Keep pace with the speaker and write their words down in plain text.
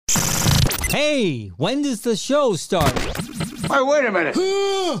Hey, when does the show start? Hey, wait a minute.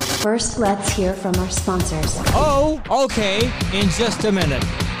 First, let's hear from our sponsors. Oh, okay, in just a minute.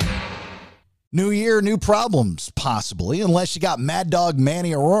 New year, new problems, possibly, unless you got Mad Dog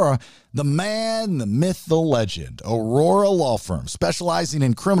Manny Arora, the man, the myth, the legend. Aurora Law Firm, specializing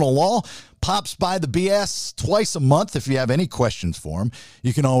in criminal law, pops by the BS twice a month. If you have any questions for him,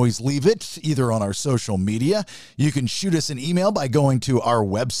 you can always leave it either on our social media. You can shoot us an email by going to our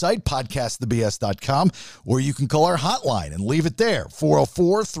website, podcastthebs.com, or you can call our hotline and leave it there,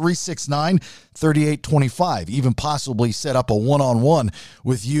 404-369-3825. Even possibly set up a one-on-one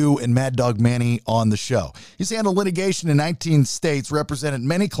with you and Mad Dog Manny on the show. He's handled litigation in 19 states, represented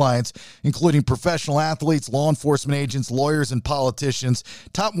many clients, including professional athletes, law enforcement agents, lawyers, and politicians,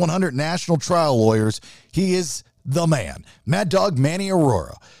 top 100 national trial lawyers. He is the man. Mad Dog Manny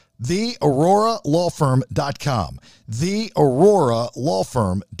Arora. TheAuroraLawFirm.com.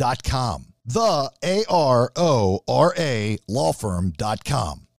 TheAuroraLawFirm.com. The ARORA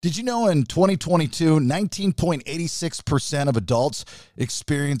Lawfirm.com. Did you know in 2022, 19.86% of adults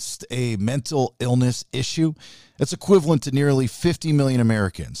experienced a mental illness issue? That's equivalent to nearly 50 million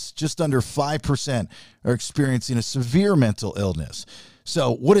Americans. Just under 5% are experiencing a severe mental illness.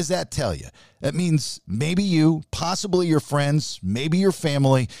 So what does that tell you? That means maybe you, possibly your friends, maybe your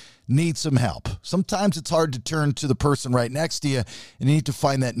family need some help. Sometimes it's hard to turn to the person right next to you, and you need to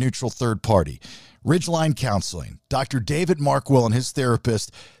find that neutral third party. Ridgeline Counseling, Dr. David Markwell and his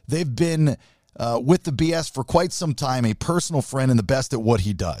therapist, they've been with the BS for quite some time, a personal friend and the best at what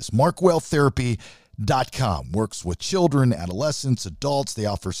he does. MarkwellTherapy.com works with children, adolescents, adults. They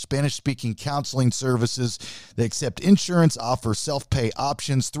offer Spanish-speaking counseling services. They accept insurance, offer self-pay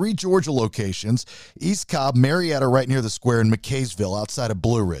options. 3 Georgia locations, East Cobb, Marietta, right near the square, and McKaysville, outside of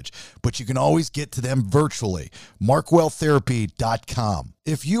Blue Ridge. But you can always get to them virtually. MarkwellTherapy.com.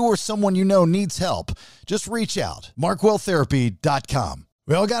 If you or someone you know needs help, just reach out. MarkwellTherapy.com.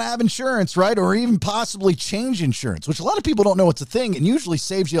 We all got to have insurance, right? Or even possibly change insurance, which a lot of people don't know it's a thing and usually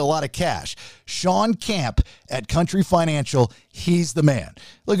saves you a lot of cash. Sean Camp at Country Financial, he's the man.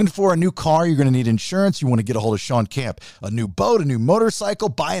 Looking for a new car, you're going to need insurance. You want to get a hold of Sean Camp. A new boat, a new motorcycle,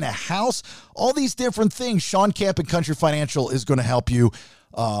 buying a house, all these different things. Sean Camp at Country Financial is going to help you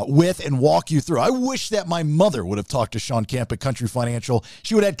with and walk you through. I wish that my mother would have talked to Sean Camp at Country Financial.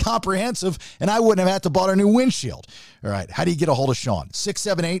 She would have had comprehensive, and I wouldn't have had to buy her a new windshield. All right, how do you get a hold of Sean?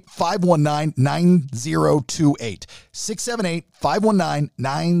 678-519-9028.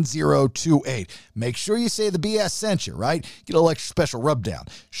 678-519-9028. Make sure you say the BS sent you, right? Get a little extra special rubdown.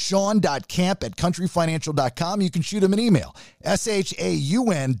 Sean.camp at countryfinancial.com. You can shoot him an email.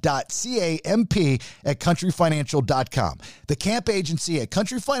 SHAUN.CAMP at countryfinancial.com. The Camp Agency at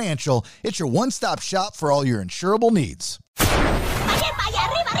Country Financial, it's your one-stop shop for all your insurable needs.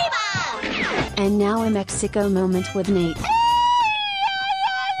 And now a Mexico moment with Nate.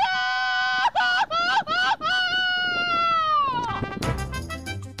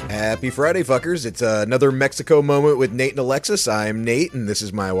 Happy Friday, fuckers. It's another Mexico moment with Nate and Alexis. I'm Nate, and this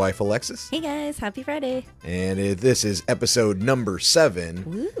is my wife, Alexis. Hey, guys. Happy Friday. And this is episode number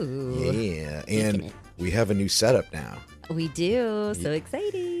 7. Ooh. Yeah, and we have a new setup now. We do. So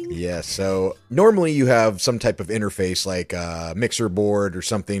exciting. Yeah, so normally you have some type of interface like a mixer board or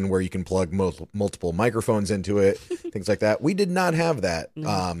something where you can plug multiple microphones into it, things like that. We did not have that.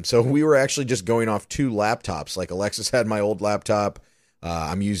 So we were actually just going off 2 laptops. Like Alexis had my old laptop.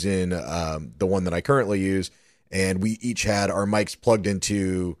 I'm using the one that I currently use, and we each had our mics plugged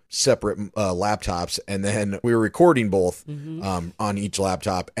into separate laptops, and then we were recording both on each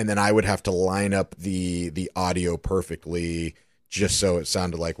laptop, and then I would have to line up the audio perfectly just so it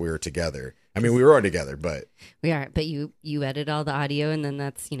sounded like we were together. I mean, we were already together, but... We are, but you edit all the audio, and then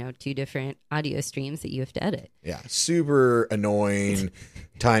that's, 2 different audio streams that you have to edit. Yeah, super annoying,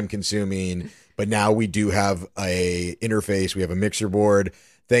 time-consuming, but now we do have a interface. We have a mixer board,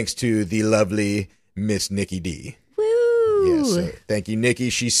 thanks to the lovely Miss Nikki D. Woo! Yes, so thank you, Nikki.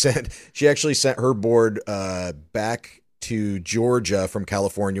 She actually sent her board back to Georgia from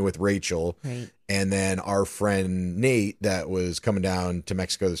California with Rachel. Right. And then our friend Nate that was coming down to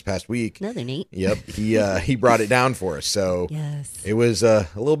Mexico this past week. Another Nate. Yep. He brought it down for us. So yes. It was a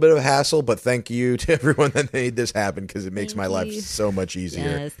little bit of a hassle, but thank you to everyone that made this happen because it makes my life so much easier.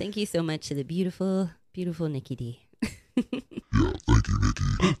 Yes. Thank you so much to the beautiful, beautiful Nikki D. Yeah, thank you, Nikki.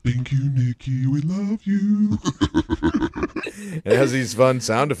 Thank you, Nikki. We love you. It has these fun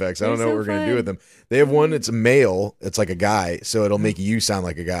sound effects. I don't know what we're going to do with them. They have one, it's a male. It's like a guy, so it'll make you sound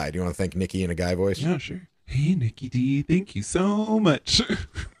like a guy. Do you want to thank Nikki in a guy voice? Yeah, sure. Hey, Nikki D, thank you so much.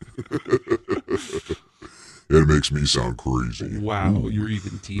 It makes me sound crazy. Wow, you're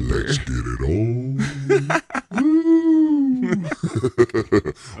even deeper. Let's get it on. Woo.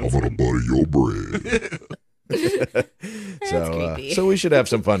 I'm gonna butter your bread. creepy. So we should have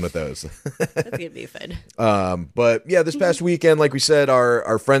some fun with those. That's gonna be fun. But yeah, this past weekend, like we said,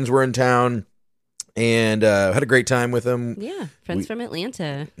 our friends were in town and had a great time with them. Yeah, friends from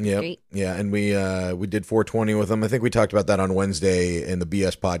Atlanta. Yeah, Great. yeah, and we did 420 with them. I think we talked about that on Wednesday in the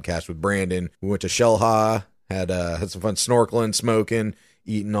BS podcast with Brandon. We went to Shell Ha, had some fun snorkeling, smoking,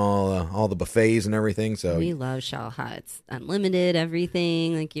 eating all the buffets and everything. So We love Shell Ha. It's unlimited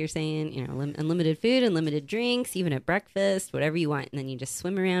everything, like you're saying, unlimited food, unlimited drinks, even at breakfast, whatever you want. And then you just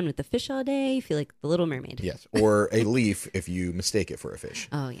swim around with the fish all day. You feel like the Little Mermaid. yes, or a leaf if you mistake it for a fish.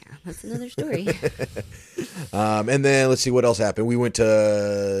 Oh, yeah. That's another story. And then let's see what else happened. We went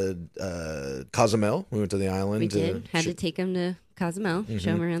to Cozumel. We went to the island. We did. Had to take him to Cozumel,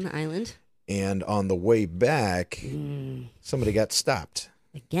 show him around the island. And on the way back, somebody got stopped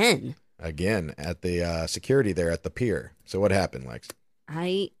Again. at the security there at the pier. So what happened, Lex?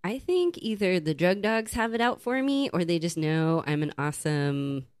 I think either the drug dogs have it out for me or they just know I'm an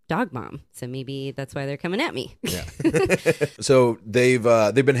awesome dog mom. So maybe that's why they're coming at me. Yeah. So they've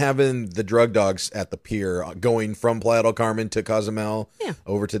been having the drug dogs at the pier going from Playa del Carmen to Cozumel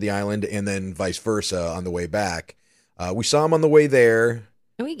over to the island and then vice versa on the way back. We saw them on the way there.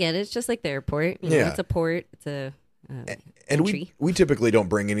 And we get it. It's just like the airport. Yeah. It's a port. It's a And entry. we typically don't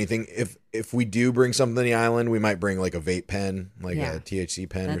bring anything. If we do bring something to the island, we might bring like a vape pen, like a THC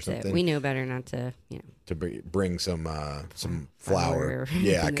pen That's or something. it. We know better not to, To bring some flour. Flour.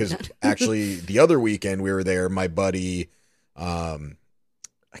 Yeah, because actually the other weekend we were there, my buddy, I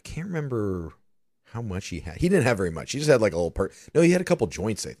can't remember how much he had. He didn't have very much. He just had like a little No, he had a couple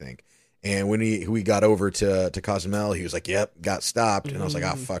joints, I think. And when we got over to Cozumel, he was like, "Yep, got stopped." And I was like,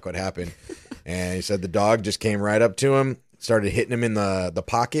 "Oh fuck, what happened?" And he said the dog just came right up to him, started hitting him in the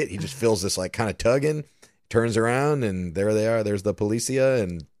pocket. He just feels this like kind of tugging, turns around, and there they are. There's the policia,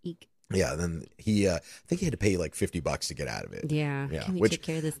 and Eek. yeah. Then I think he had to pay like $50 to get out of it. Yeah. Yeah, Can we which- take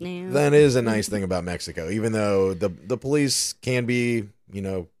care of this now? That is a nice thing about Mexico, even though the police can be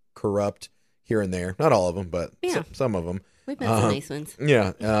corrupt here and there. Not all of them, but Yeah. some of them. We've met some nice ones.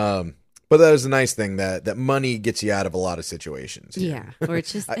 Yeah. But that is the nice thing that money gets you out of a lot of situations. Yeah. Or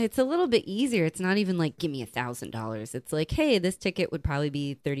it's just, it's a little bit easier. It's not even like, give me $1,000. It's like, hey, this ticket would probably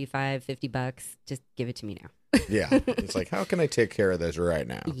be $35-$50. Just give it to me now. Yeah. It's like, how can I take care of this right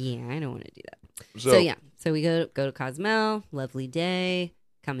now? Yeah, I don't want to do that. So yeah. So we go to Cozumel, lovely day,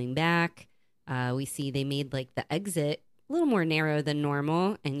 coming back. We see they made like the exit a little more narrow than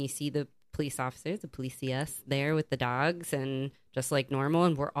normal. And you see the police officers, the police there with the dogs and just like normal.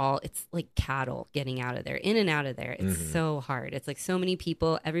 And it's like cattle getting out of there, in and out of there. It's so hard. It's like so many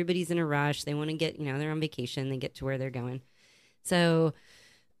people, everybody's in a rush. They want to get, they're on vacation. They get to where they're going. So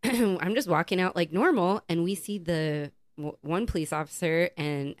I'm just walking out like normal. And we see the one police officer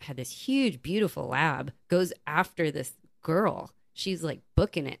and had this huge, beautiful lab goes after this girl. She's like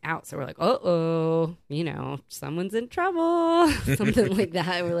booking it out. So we're like, uh-oh, someone's in trouble, something like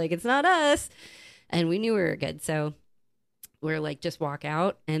that. We're like, it's not us. And we knew we were good. So we're like, just walk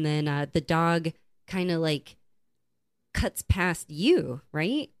out. And then the dog kind of like cuts past you,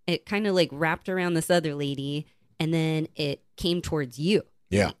 right? It kind of like wrapped around this other lady and then it came towards you.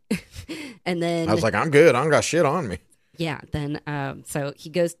 Yeah. And then I was like, I'm good. I don't got shit on me. Yeah. Then, so he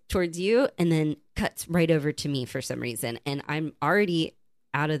goes towards you and then cuts right over to me for some reason. And I'm already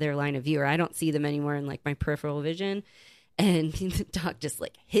out of their line of view, or I don't see them anymore in like my peripheral vision. And the dog just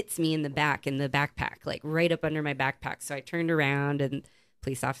like hits me in the backpack, like right up under my backpack. So I turned around and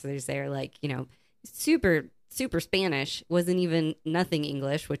police officers there, like, super, super Spanish, wasn't even nothing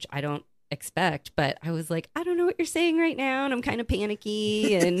English, which I don't expect. But I was like, I don't know what you're saying right now. And I'm kind of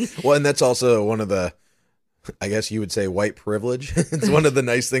panicky. And Well, and that's also one of the, I guess you would say, white privilege. It's one of the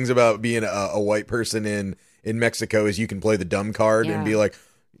nice things about being a white person in Mexico is you can play the dumb card and be like,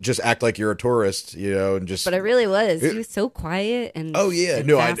 just act like you're a tourist, and just. But I really was. He was so quiet and. Oh yeah, and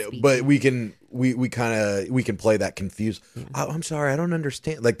no, I know. fast-speaking. But we can play that confused. Yeah. Oh, I'm sorry, I don't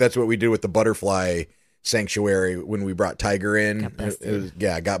understand. Like that's what we did with the butterfly sanctuary when we brought Tiger in. Got busted. It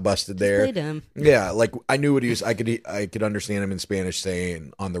was, got busted there. Played him. Yeah, like I knew what he was. I could understand him in Spanish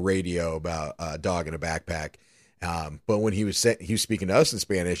saying on the radio about a dog in a backpack. But when he was speaking to us in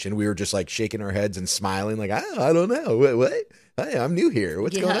Spanish, and we were just like shaking our heads and smiling, like I don't know what. Hey, I'm new here.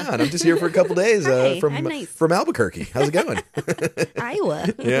 What's Yeah. going on? I'm just here for a couple days Hi, from I'm nice. from Albuquerque. How's it going? Iowa.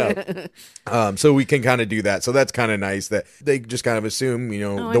 Yeah. So we can kind of do that. So that's kind of nice that they just kind of assume,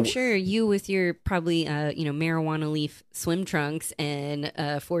 Oh, I'm sure you with your probably marijuana leaf swim trunks and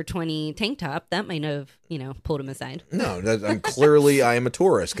 420 tank top, that might have pulled him aside. No, clearly I am a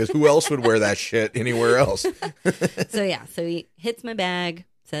tourist because who else would wear that shit anywhere else? So he hits my bag,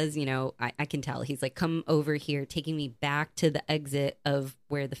 says, I can tell. He's like, come over here, taking me back to the exit of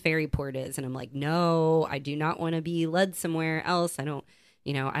where the ferry port is. And I'm like, no, I do not want to be led somewhere else. I don't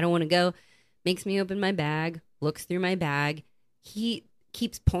want to go. Makes me open my bag, looks through my bag. He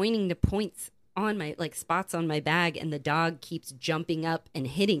keeps pointing to points on my spots on my bag, and the dog keeps jumping up and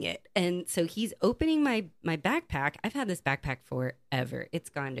hitting it. And so he's opening my backpack. I've had this backpack forever. It's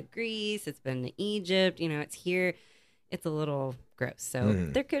gone to Greece. It's been to Egypt. It's here. It's a little gross. So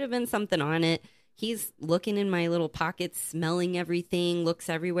there could have been something on it. He's looking in my little pockets, smelling everything, looks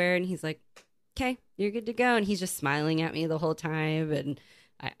everywhere. And he's like, okay, you're good to go. And he's just smiling at me the whole time. And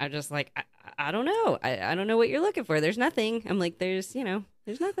I'm just like, I don't know. I don't know what you're looking for. There's nothing. I'm like, there's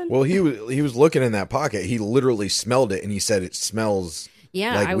nothing. Well, he was looking in that pocket. He literally smelled it, and he said it smells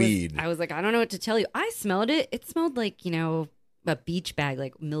like weed. I was like, I don't know what to tell you. I smelled it. It smelled like, a beach bag,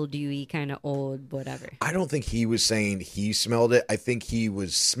 like mildewy, kind of old, whatever. I don't think he was saying he smelled it. I think he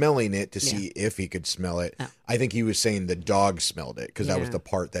was smelling it to see if he could smell it. Oh. I think he was saying the dog smelled it because that was the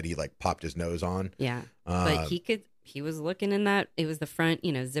part that he popped his nose on. Yeah. But he was looking in that. It was the front,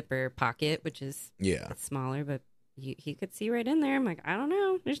 zipper pocket, which is smaller, but he could see right in there. I'm like, I don't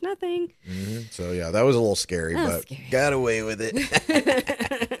know. There's nothing. Mm-hmm. So, yeah, that was a little scary, but got away with it.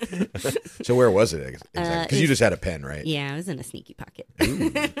 So where was it exactly? Because you just had a pen, right? Yeah, it was in a sneaky pocket.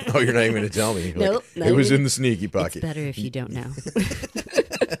 Ooh. Oh, you're not even going to tell me. Nope. It was in the sneaky pocket. It's better if you don't know.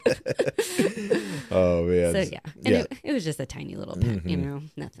 Oh, man. So, yeah. And it was just a tiny little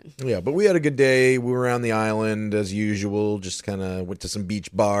pen, nothing. Yeah, but we had a good day. We were on the island as usual. Just kind of went to some beach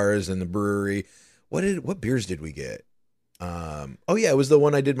bars and the brewery. What beers did we get? It was the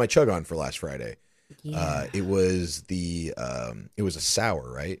one I did my chug on for last Friday. Yeah. It was it was a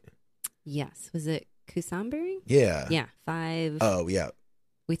sour, right? Yes. Was it Kusamberry? Yeah. Yeah. 5. Oh, yeah.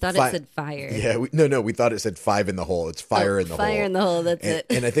 We thought it said fire. Yeah. We thought it said 5 in the hole. It's fire in the hole. Fire in the hole. That's it.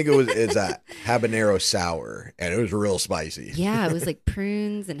 And I think it's a habanero sour, and it was real spicy. Yeah. It was like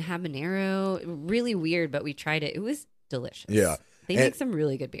prunes and habanero. Really weird, but we tried it. It was delicious. Yeah. They make some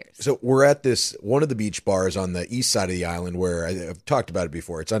really good beers. So we're at one of the beach bars on the east side of the island where I've talked about it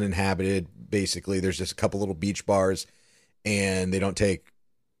before. It's uninhabited, basically. There's just a couple little beach bars, and they don't take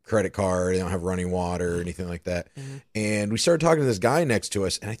credit card. They don't have running water or anything like that. Mm-hmm. And we started talking to this guy next to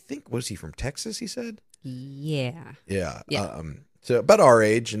us, and I think, was he from Texas, he said? Yeah. Yeah. So about our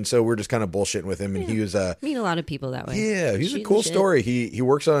age, and so we're just kind of bullshitting with him, and he was meet a lot of people that way. Yeah, he's a cool story. He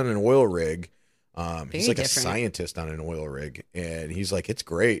works on an oil rig. He's like different. a scientist on an oil rig, and he's like, it's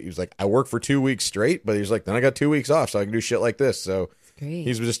great. He was like, I work for 2 weeks straight, but he's like, then I got 2 weeks off, so I can do shit like this. So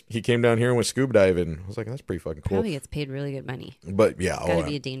great. He came down here and went scuba diving. I was like, that's pretty fucking cool. Probably gets paid really good money. But yeah, it's gotta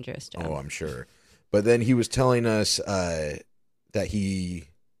be a dangerous job. Oh, I'm sure. But then he was telling us that he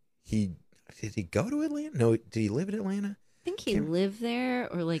did he go to Atlanta? No, did he live in Atlanta? I think he lived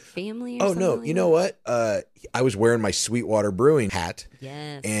there, or like family or Oh, something. no. Like You know what? I was wearing my Sweetwater Brewing hat.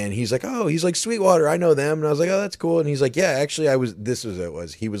 Yes. And he's like, Sweetwater, I know them. And I was like, oh, that's cool. And he's like, yeah, actually,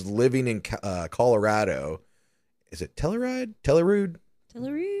 he was living in Colorado. Is it Telluride? Tellerud?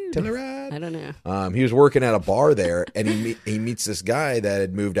 I don't know. He was working at a bar there, and he meets this guy that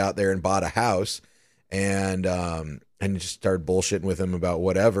had moved out there and bought a house, and just started bullshitting with him about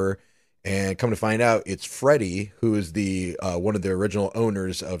whatever. And come to find out, it's Freddie, who is the one of the original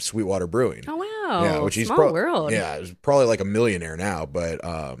owners of Sweetwater Brewing. Oh wow! Yeah, which he's small world. Yeah, he's probably like a millionaire now, but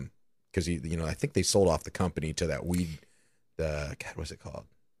because I think they sold off the company to that weed. What's it called?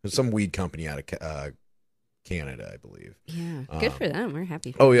 There's some weed company out of Canada, I believe. Yeah, good for them. We're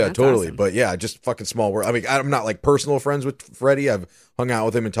happy. Oh yeah, That's totally. awesome. But yeah, just fucking small world. I mean, I'm not like personal friends with Freddie. I've hung out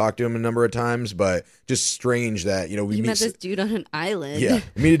with him and talked to him a number of times, but just strange that we met this dude on an island. Yeah,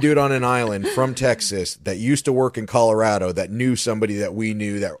 meet a dude on an island from Texas that used to work in Colorado that knew somebody that we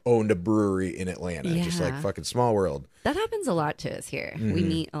knew that owned a brewery in Atlanta. Yeah. Just like fucking small world. That happens a lot to us here. Mm-hmm. We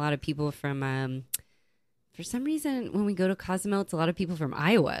meet a lot of people from. For some reason, when we go to Cozumel, it's a lot of people from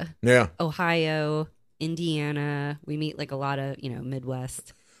Iowa, Yeah. Ohio, Indiana. We meet like a lot of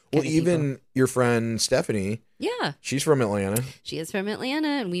Midwest. Well, kind of even people. your friend Stephanie, Yeah, she's from Atlanta. she is from Atlanta,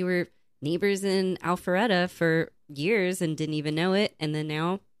 and we were neighbors in Alpharetta for years and didn't even know it, and then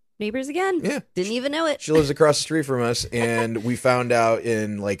now neighbors again. Yeah. Didn't even know it. She lives across the street from us, and we found out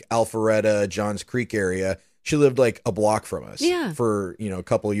in like Alpharetta, Johns Creek area, She lived like a block from us. Yeah. For, a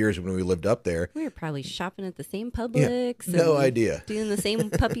couple of years when we lived up there. We were probably shopping at the same Publix. No and idea. Doing the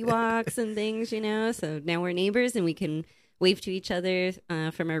same puppy walks and things, So now we're neighbors and we can wave to each other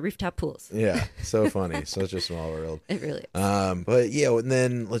from our rooftop pools. Yeah. So funny. Such a small world. It really is. But yeah, and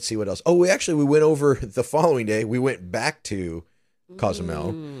then let's see what else. Oh, we went over the following day. We went back to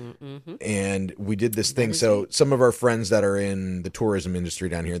Cozumel and we did this thing. So some of our friends that are in the tourism industry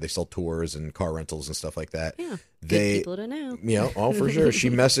down here, they sell tours and car rentals and stuff like that. Yeah. They, good people to know. Oh, for sure. She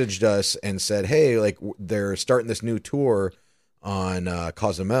messaged us and said, hey, like they're starting this new tour on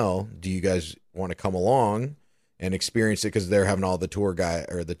Cozumel. Do you guys want to come along and experience it? Because they're having all the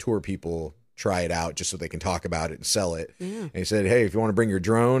tour people try it out just so they can talk about it and sell it. Yeah. And he said, hey, if you want to bring your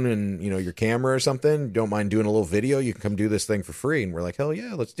drone and your camera or something, don't mind doing a little video, you can come do this thing for free. And we're like, hell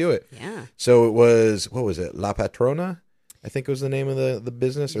yeah, let's do it. Yeah. So it was, what was it? La Patrona, I think was the name of the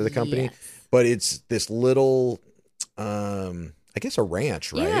business or the company. Yes. But it's this little, I guess a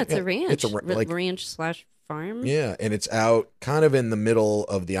ranch, right? Yeah, it's a ranch. It's a ranch/farm. Yeah, and it's out kind of in the middle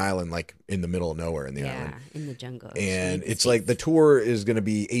of the island, like in the middle of nowhere in the island. Yeah, in the jungle. And it's like the tour is going to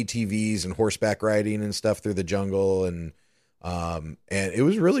be ATVs and horseback riding and stuff through the jungle, and it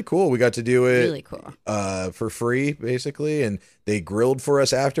was really cool. We got to do it really cool for free, basically, and they grilled for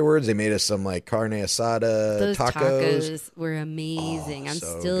us afterwards. They made us some like carne asada Those tacos. Were amazing. I'm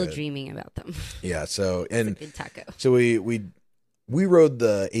so still good. dreaming about them. Yeah, so and It's a good taco. so we rode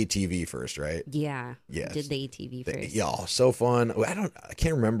the ATV first, right? Yeah. Yes. Did the ATV first. Yeah, so fun. I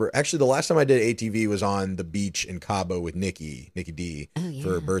can't remember. Actually, the last time I did ATV was on the beach in Cabo with Nikki D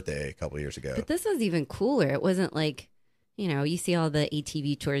for her birthday a couple years ago. But this was even cooler. It wasn't like, you see all the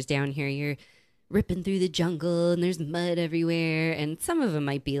ATV tours down here. You're ripping through the jungle and there's mud everywhere. And some of them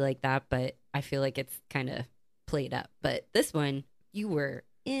might be like that, but I feel like it's kind of played up. But this one, you were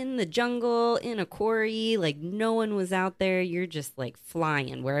in the jungle, in a quarry, like no one was out there. You're just like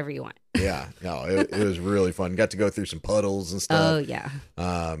flying wherever you want. Yeah, no, it was really fun. Got to go through some puddles and stuff. Oh, yeah.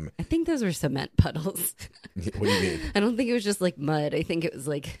 I think those were cement puddles. What do you mean? I don't think it was just like mud. I think it was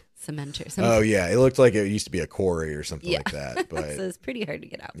like cement or something. Oh, yeah. It looked like it used to be a quarry or something like that. But so it's pretty hard to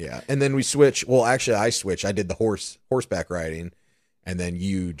get out. Yeah. And then we switched. Well, actually, I switched. I did the horseback riding. And then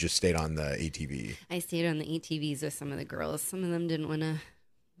you just stayed on the ATV. I stayed on the ATVs with some of the girls. Some of them didn't want to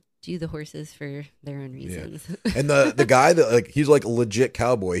do the horses for their own reasons. Yeah. And the guy that he's like a legit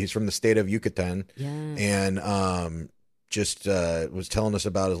cowboy. He's from the state of Yucatan. Yeah. And just was telling us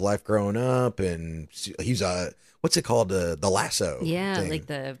about his life growing up, and he's what's it called, the lasso? Yeah, thing. like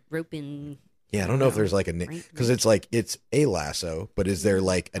the roping. Yeah, I don't know if there's like a name, because it's like it's a lasso, but is there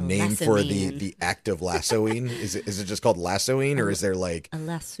like a name for the act of lassoing? Is it just called lassoing, or is there like a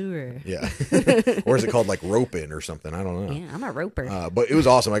lassoer? Yeah, or is it called like roping or something? I don't know. Yeah, I'm a roper. But it was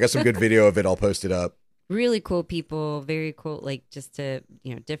awesome. I got some good video of it. I'll post it up. Really cool people, very cool. Like just to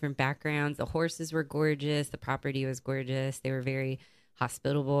different backgrounds. The horses were gorgeous. The property was gorgeous. They were very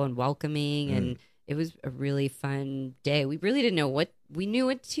hospitable and welcoming, and it was a really fun day. We really didn't know we knew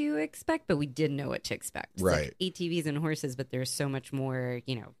what to expect, but we didn't know what to expect. It's right. Like ATVs and horses, but there's so much more,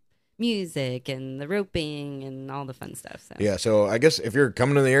 music and the roping and all the fun stuff. So yeah, so I guess if you're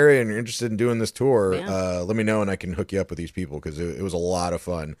coming to the area and you're interested in doing this tour, yeah. Let me know and I can hook you up with these people, because it was a lot of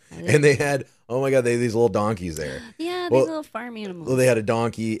fun. And they had, oh my God, they had these little donkeys there. Yeah, these little farm animals. Well, they had a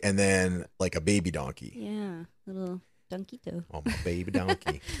donkey and then like a baby donkey. Yeah, little donkito. Oh, my baby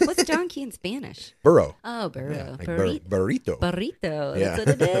donkey. What's donkey in Spanish? Burro. Oh, burro. Yeah, like burrito. Burrito. Yeah. That's what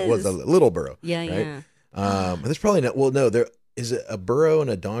it is. It was a little burro. Yeah, right? Yeah. There's probably not, well, no, there is it a burro and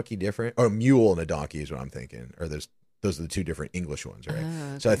a donkey different? Or a mule and a donkey is what I'm thinking. Or those are the two different English ones, right? Oh,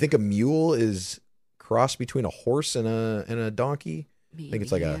 okay. So I think a mule is cross between a horse and a donkey. Maybe, I think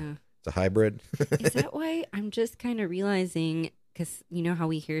it's like it's a hybrid. Is that why I'm just kind of realizing, because you know how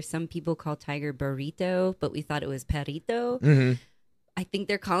we hear some people call tiger burrito, but we thought it was perrito? Mm-hmm. I think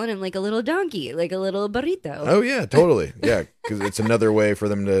they're calling him like a little donkey, like a little burrito. Oh, yeah, totally. Yeah, because it's another way for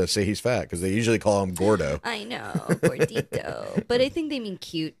them to say he's fat, because they usually call him gordo. I know, gordito. But I think they mean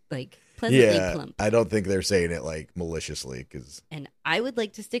cute, like pleasantly plump. I don't think they're saying it like maliciously. And I would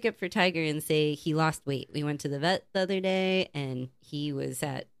like to stick up for Tiger and say he lost weight. We went to the vet the other day, and he was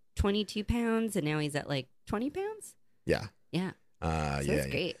at 22 pounds, and now he's at like 20 pounds. Yeah. Yeah. So that's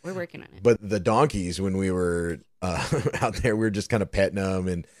great. We're working on it. But the donkeys, when we were out there, we were just kind of petting them.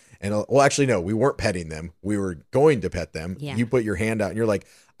 And well, actually, no, we weren't petting them. We were going to pet them. Yeah. You put your hand out and you're like,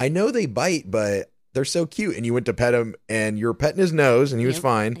 I know they bite, but they're so cute. And you went to pet him and you're petting his nose and he was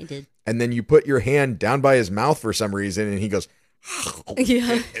fine. I did. And then you put your hand down by his mouth for some reason and he goes,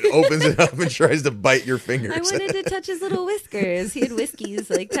 Yeah. It opens it up and tries to bite your fingers. I wanted to touch his little whiskers. He had whiskies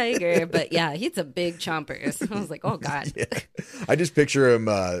like Tiger, but yeah, he had some big chompers. I was like, oh God. Yeah. I just picture him.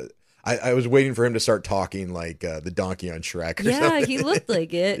 I was waiting for him to start talking like the donkey on Shrek. Or Yeah, something. he looked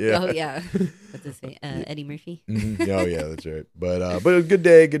like it. Yeah. Oh yeah. What's his name? Eddie Murphy. Mhm. Oh yeah, that's right. But a good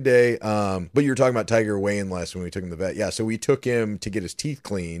day. But you were talking about Tiger weighing less when we took him to the vet. Yeah, so we took him to get his teeth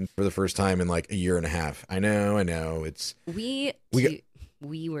cleaned for the first time in like a year and a half. I know. It's We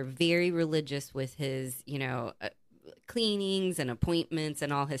were very religious with his, cleanings and appointments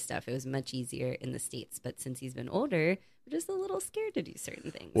and all his stuff. It was much easier in the States, but since he's been older, we're just a little scared to do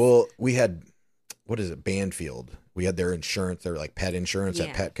certain things. well, we had what is it, Banfield? We had their insurance, their like pet insurance at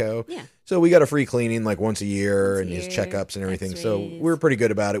Yeah. Petco. Yeah. So we got a free cleaning like once a year Once a and his year, checkups and everything. So we X-rays. were pretty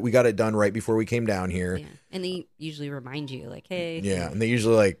good about it. We got it done right before we came down here. Yeah. And they usually remind you, like, hey. Yeah, and they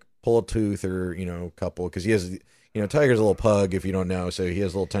usually like pull a tooth or couple because he has Tiger's a little pug if you don't know, so he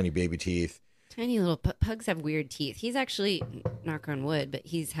has little tiny baby teeth. Tiny little pugs have weird teeth. He's actually, knock on wood, but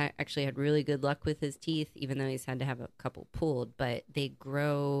he's actually had really good luck with his teeth, even though he's had to have a couple pulled. But they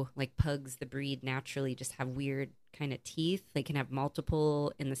grow, like pugs, the breed naturally just have weird kind of teeth. They can have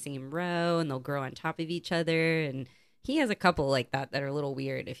multiple in the same row, and they'll grow on top of each other. And he has a couple like that are a little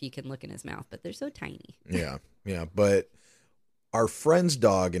weird if you can look in his mouth, but they're so tiny. Yeah. But our friend's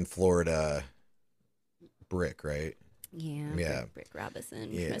dog in Florida, Brick, right? Yeah. Brick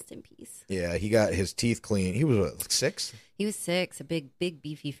Robinson, Yeah. rest in peace. Yeah, he got his teeth cleaned. He was what, 6? He was 6, a big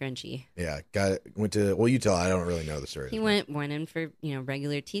beefy Frenchie. Yeah, went to. Well, you tell. I don't really know the story. He went in for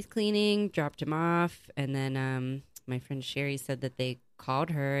regular teeth cleaning, dropped him off, and then my friend Sherry said that they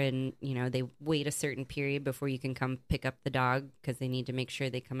called her and they wait a certain period before you can come pick up the dog because they need to make sure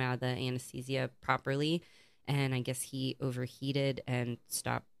they come out of the anesthesia properly. And I guess he overheated and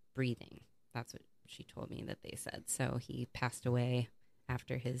stopped breathing. That's what she told me that they said. So he passed away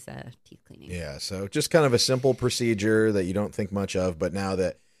after his teeth cleaning. Yeah, so just kind of a simple procedure that you don't think much of. But now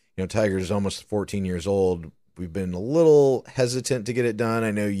that Tiger is almost 14 years old, we've been a little hesitant to get it done.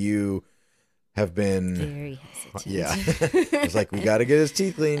 I know you have been Very hesitant. Yeah, it's like we got to get his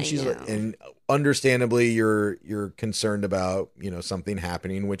teeth cleaned. I She's know. like, and understandably, you're concerned about something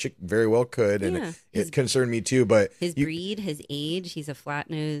happening, which it very well could, and Yeah. it concerned me too. But His breed, his age, he's a flat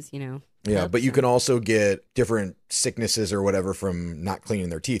nose, yeah, pup, but you so- can also get different sicknesses or whatever from not cleaning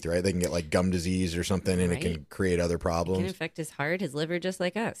their teeth, right? They can get like gum disease or something, and it can Right. create other It can problems. affect his heart, his liver, just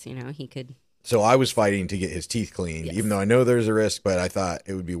like us. He could. So I was fighting to get his teeth cleaned, Yes. even though I know there's a risk, but I thought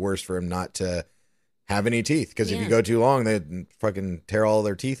it would be worse for him not to have any teeth because if you Yeah. go too long, they'd fucking tear all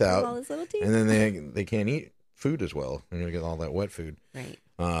their teeth out. All his little teeth. And then they can't eat food as well. You're gonna get all that wet food. Right.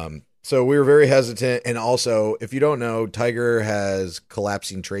 So we were very hesitant. And also, if you don't know, Tiger has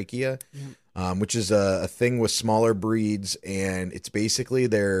collapsing trachea, which is a thing with smaller breeds, and it's basically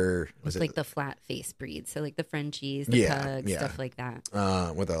It's like the flat face breeds, so like the Frenchies, the pugs, stuff like that.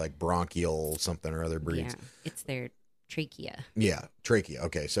 with a like bronchial something or other breeds. Yeah, it's their trachea. Yeah, trachea.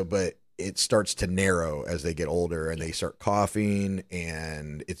 Okay, so but it starts to narrow as they get older and they start coughing,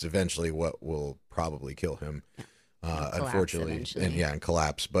 and it's eventually what will probably kill him, Collapse unfortunately, eventually. and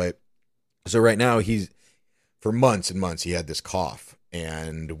collapse. But so right now for months and months he had this cough,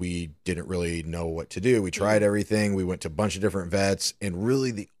 and we didn't really know what to do. We tried everything. We went to a bunch of different vets, and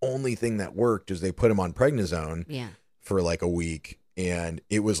really the only thing that worked is they put him on prednisone Yeah. for like a week, and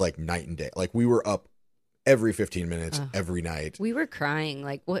it was like night and day. Like we were up every 15 minutes every night. We were crying,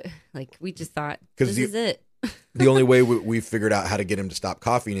 like what? Like we just thought, 'Cause this the- is it. The only way we figured out how to get him to stop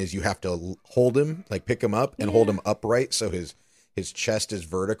coughing is you have to hold him, like pick him up and hold him upright so his chest is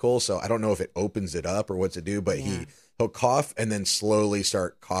vertical. So I don't know if it opens it up or what's it do, but he'll cough and then slowly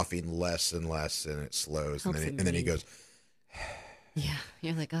start coughing less and less, and it slows, Helps and him then he breathe. goes Yeah,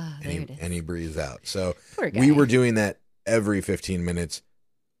 you're like, oh, there it is. and he breathes out. So Poor we guy. were doing that every 15 minutes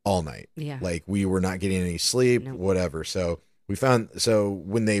all night. Yeah. Like we were not getting any sleep, Nope. whatever. So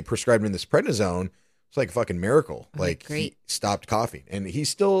when they prescribed him this prednisone, it's like a fucking miracle. Oh, Like great. he stopped coughing, and he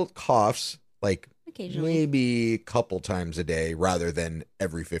still coughs like Occasionally. maybe a couple times a day rather than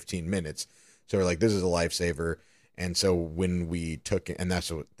every 15 minutes. So we're like, this is a lifesaver. And so when we took it, and that's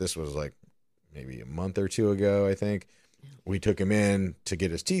what this was like maybe a month or two ago, I think, we took him in to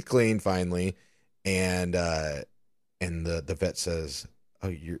get his teeth cleaned finally. And the vet says, oh,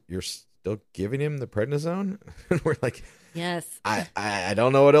 you're still giving him the prednisone? And we're like, Yes. I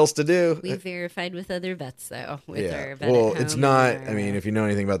don't know what else to do. We verified with other vets though. With our vet Well, at it's home not. and I mean, our, if you know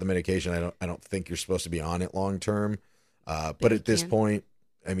anything about the medication, I don't think you're supposed to be on it long term. But you at this can. point,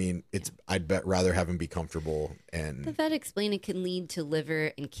 I mean, I'd rather have him be comfortable the and vet explained it can lead to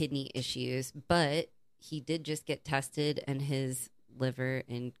liver and kidney issues, but he did just get tested, and his liver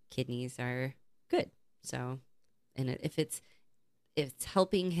and kidneys are good. So, and if it's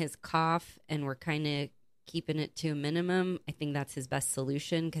helping his cough, and we're kind of keeping it to a minimum, I think that's his best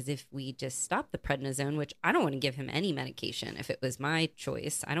solution. Because if we just stop the prednisone, which I don't want to give him any medication, if it was my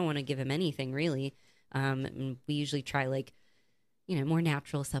choice, I don't want to give him anything really. And we usually try more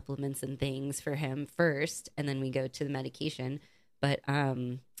natural supplements and things for him first, and then we go to the medication. But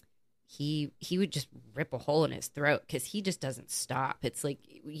he would just rip a hole in his throat because he just doesn't stop. It's like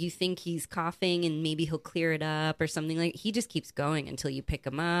you think he's coughing and maybe he'll clear it up or something. Like he just keeps going until you pick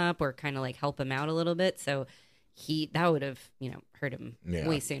him up or kind of like help him out a little bit. So that would have hurt him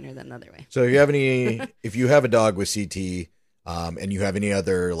way sooner than the other way. So if you have a dog with CT and you have any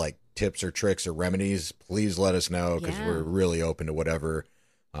other like tips or tricks or remedies, please let us know, because we're really open to whatever.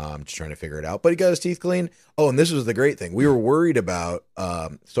 Just trying to figure it out. But he got his teeth clean. Oh, and this was the great thing. We were worried about,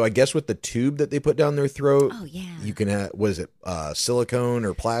 so I guess with the tube that they put down their throat, you can have, was it silicone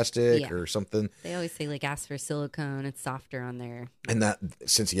or plastic or something? They always say like ask for silicone. It's softer on there. And that,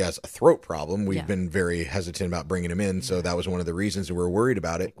 since he has a throat problem, we've been very hesitant about bringing him in. So that was one of the reasons we were worried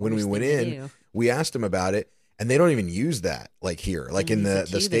about it. When we went in, we asked him about it. And they don't even use that like here. Like in the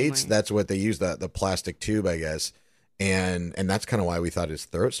States, that's what they use, the plastic tube, I guess. And that's kind of why we thought his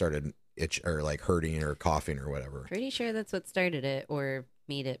throat started itch or like hurting or coughing or whatever. Pretty sure that's what started it or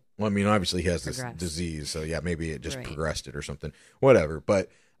made it. Well, I mean, obviously he has this disease, so yeah, maybe it just progressed it or something, whatever. But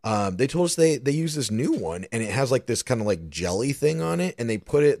they told us they use this new one, and it has like this kind of like jelly thing on it, and they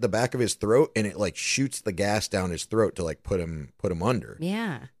put it at the back of his throat, and it like shoots the gas down his throat to like put him under.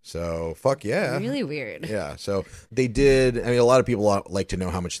 Yeah. So fuck yeah. Really weird. Yeah. So they did. I mean, a lot of people like to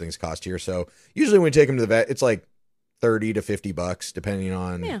know how much things cost here. So usually when we take them to the vet, it's like $30 to $50 depending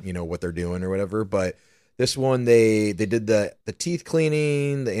on what they're doing or whatever. But this one they did the teeth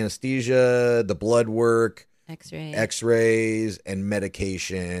cleaning, the anesthesia, the blood work, x-rays and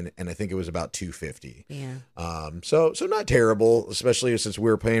medication, and I think it was about $250. Yeah. So not terrible, especially since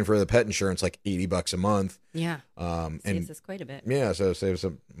we were paying for the pet insurance like $80 a month. Yeah. And saves us quite a bit. Yeah, so it saves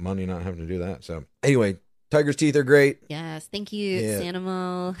some money not having to do that. So anyway, Tiger's teeth are great. Yes, thank you,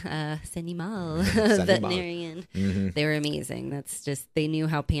 Sanimal veterinarian. Mm-hmm. They were amazing. That's just, they knew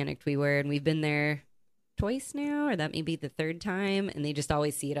how panicked we were, and we've been there twice now, or that may be the third time, and they just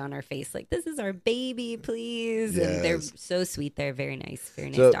always see it on our face, like, this is our baby, please. Yes. And they're so sweet. They're very nice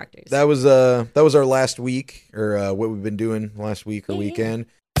doctors. That was our last week, or what we've been doing last week or weekend.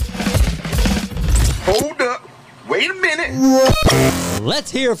 Hold up. Wait a minute.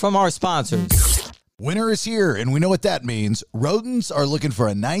 Let's hear from our sponsors. Winter is here, and we know what that means. Rodents are looking for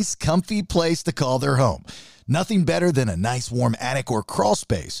a nice, comfy place to call their home. Nothing better than a nice, warm attic or crawl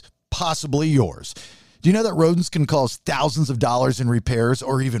space, possibly yours. Do you know that rodents can cost thousands of dollars in repairs,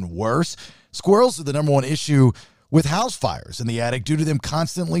 or even worse? Squirrels are the number one issue with house fires in the attic due to them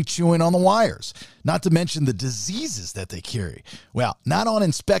constantly chewing on the wires, not to mention the diseases that they carry. Well, not on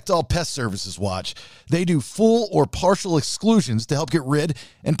Inspect All Pest Services watch. They do full or partial exclusions to help get rid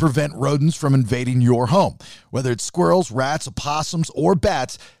and prevent rodents from invading your home. Whether it's squirrels, rats, opossums, or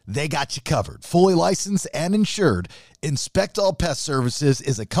bats, they got you covered. Fully licensed and insured, Inspect All Pest Services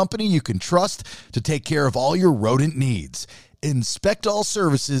is a company you can trust to take care of all your rodent needs.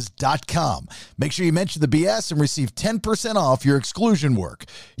 InspectAllServices.com. Make sure you mention the BS and receive 10% off your exclusion work.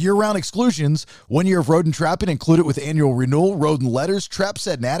 Year-round exclusions, 1 year of rodent trapping included with annual renewal, rodent letters, trap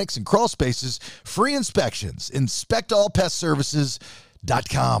set and attics, and crawl spaces, free inspections.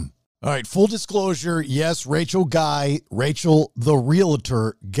 InspectAllPestServices.com. All right, full disclosure, yes, Rachel the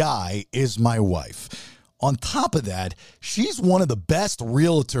realtor Guy, is my wife. On top of that, she's one of the best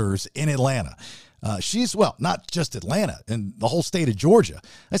realtors in Atlanta. She's, well, not just Atlanta, and the whole state of Georgia.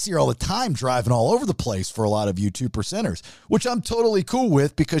 I see her all the time driving all over the place for a lot of you 2%ers, which I'm totally cool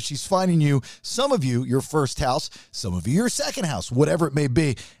with because she's finding you, some of you, your first house, some of you, your second house, whatever it may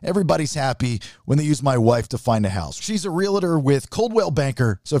be. Everybody's happy when they use my wife to find a house. She's a realtor with Coldwell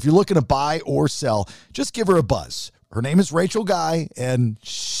Banker, so if you're looking to buy or sell, just give her a buzz. Her name is Rachel Guy, and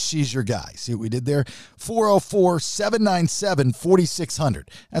she's your guy. See what we did there? 404-797-4600.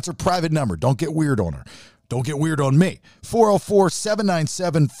 That's her private number. Don't get weird on her. Don't get weird on me.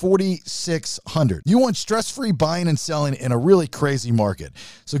 404-797-4600. You want stress-free buying and selling in a really crazy market.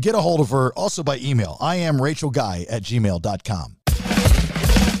 So get a hold of her also by email. I am RachelGuy@gmail.com.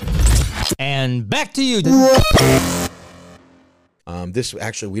 And back to you. This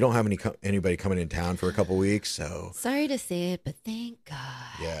actually, we don't have anybody coming in town for a couple weeks, so sorry to say it, but thank God.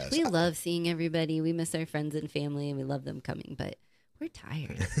 Yes. We love seeing everybody. We miss our friends and family, and we love them coming, but We're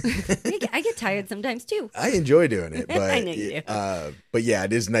tired. I get tired sometimes too. I enjoy doing it, but I know you do. But yeah,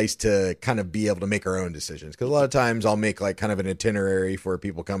 it is nice to kind of be able to make our own decisions, because a lot of times I'll make like kind of an itinerary for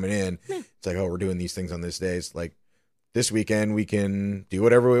people coming in. It's like, oh, we're doing these things on this day. It's like this weekend we can do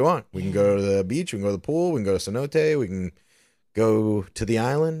whatever we want. We can go to the beach, we can go to the pool, we can go to cenote, we can go to the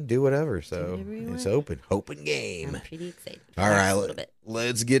island, do whatever. So it's open game. I'm pretty excited. All right,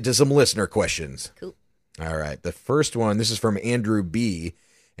 let's get to some listener questions. Cool. All right. The first one, this is from Andrew B.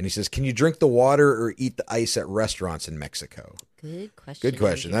 And he says, can you drink the water or eat the ice at restaurants in Mexico? Good question. Good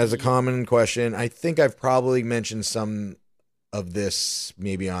question. That is a common question. I think I've probably mentioned some of this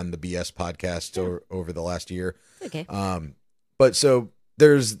maybe on the BS podcast over the last year. Okay. But so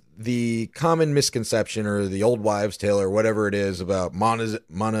there's the common misconception or the old wives' tale or whatever it is about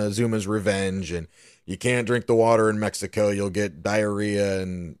Montezuma's revenge, and you can't drink the water in Mexico. You'll get diarrhea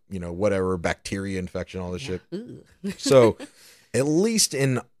and, whatever, bacteria infection, all this shit. So at least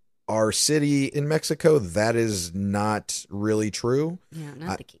in our city in Mexico, that is not really true. Yeah,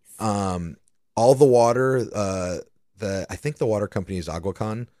 not the case. All the water, I think the water company is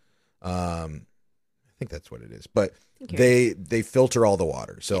Aguacon. I think that's what it is. But they filter all the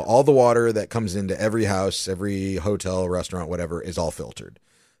water. So all the water that comes into every house, every hotel, restaurant, whatever, is all filtered.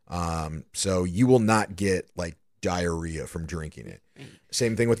 So you will not get like diarrhea from drinking it. Right.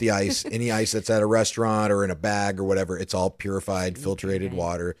 Same thing with the ice. Any ice that's at a restaurant or in a bag or whatever, it's all purified, filtrated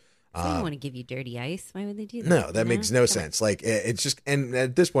water. They don't want to give you dirty ice. Why would they do that? No, that makes no sense. Like, it's just, and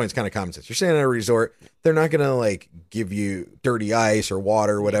at this point, it's kind of common sense. You're staying at a resort, they're not going to like give you dirty ice or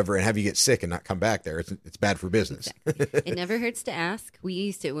water or whatever and have you get sick and not come back there. It's bad for business. Exactly. It never hurts to ask. We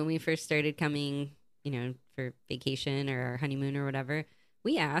used to, when we first started coming, for vacation or our honeymoon or whatever,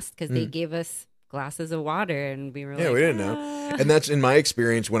 we asked because they gave us glasses of water and we were like, we didn't know. And that's in my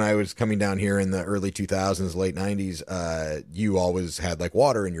experience when I was coming down here in the early 2000s, late 90s, you always had like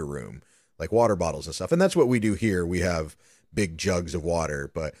water in your room, like water bottles and stuff. And that's what we do here. We have big jugs of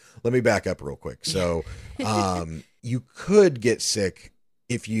water, but let me back up real quick. So you could get sick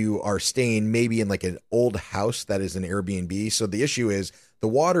if you are staying maybe in like an old house that is an Airbnb. So the issue is the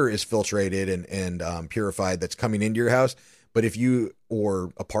water is filtrated and purified that's coming into your house. But if you,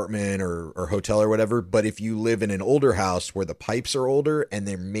 or apartment or hotel or whatever, but if you live in an older house where the pipes are older and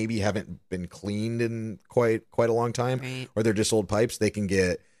they maybe haven't been cleaned in quite a long time, right, or they're just old pipes, they can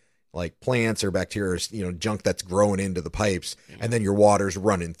get like plants or bacteria, junk that's growing into the pipes, and then your water's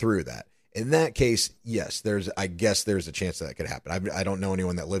running through that. In that case, yes, I guess there's a chance that could happen. I don't know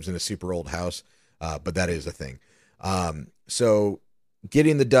anyone that lives in a super old house, but that is a thing. So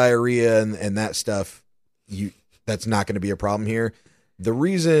getting the diarrhea and that stuff, that's not going to be a problem here. The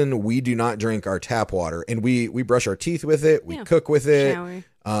reason we do not drink our tap water, and we brush our teeth with it, we cook with it,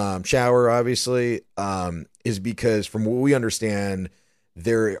 shower obviously, is because from what we understand,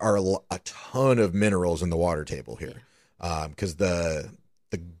 there are a ton of minerals in the water table here. Because the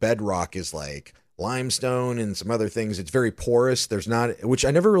bedrock is like limestone and some other things. It's very porous. There's not, which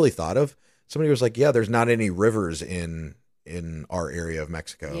I never really thought of. Somebody was like, yeah, there's not any rivers in our area of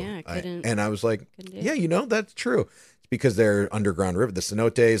Mexico. Yeah, and I was like, yeah, that's true. It's because they're underground river. The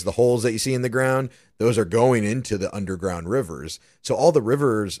cenotes, the holes that you see in the ground, those are going into the underground rivers. So all the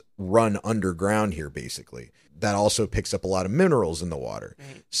rivers run underground here, basically. That also picks up a lot of minerals in the water.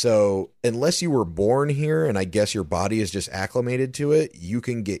 Right. So unless you were born here, and I guess your body is just acclimated to it, you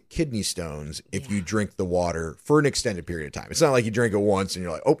can get kidney stones if you drink the water for an extended period of time. It's not like you drink it once and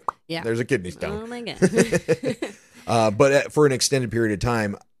you're like, there's a kidney stone. Oh my God. But for an extended period of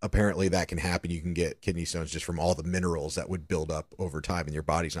time, apparently that can happen. You can get kidney stones just from all the minerals that would build up over time and your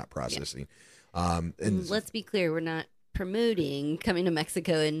body's not processing. And let's be clear, we're not promoting coming to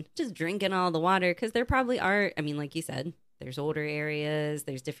Mexico and just drinking all the water, because there probably are, like you said, there's older areas,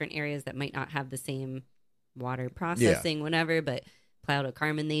 there's different areas that might not have the same water processing, whatever, but Playa del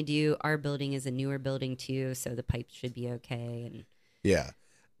Carmen, they do. Our building is a newer building too, so the pipes should be okay. And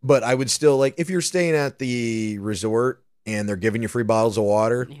but I would still, like, if you're staying at the resort and they're giving you free bottles of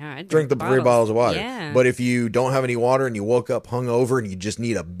water, I'd drink the free bottles of water. Yeah. But if you don't have any water and you woke up hungover and you just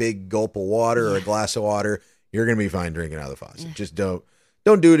need a big gulp of water or a glass of water, you're going to be fine drinking out of the faucet. Just don't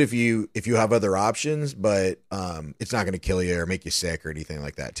do it if you have other options, but it's not going to kill you or make you sick or anything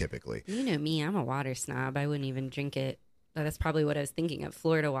like that typically. You know me, I'm a water snob. I wouldn't even drink it. That's probably what I was thinking of,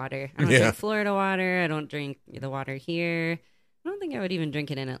 Florida water. I don't drink Florida water. I don't drink the water here. I don't think I would even drink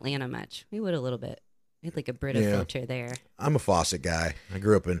it in Atlanta much. We would a little bit. We had like a Brita filter there. I'm a faucet guy. I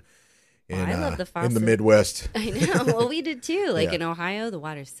grew up in I love the in faucet. the Midwest. I know. Well, we did too. Like Yeah. in Ohio, the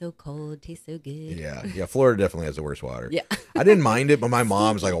water's so cold, tastes so good. Yeah. Florida definitely has the worst water. Yeah. I didn't mind it, but my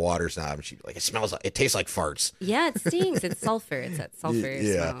mom's like a water snob, and she like it tastes like farts. Yeah, it stinks. It's sulfur. It's that sulfur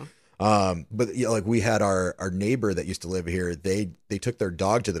Yeah. smell. But like we had our neighbor that used to live here. They took their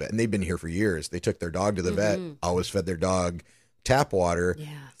dog to the vet, and they've been here for years. They took their dog to the vet. Always fed their dog tap water. Yeah.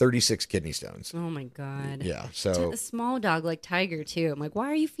 36 kidney stones. Oh my god. Yeah. So A small dog like Tiger too. I'm like,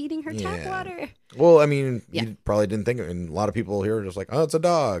 why are you feeding her tap Yeah. water? well, I mean, Yeah. you probably didn't think, and a lot of people here are just like, oh, it's a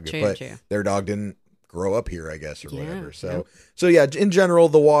dog, True, but true. their dog didn't grow up here, I guess, or Yeah, whatever. So, yep. so yeah, in general,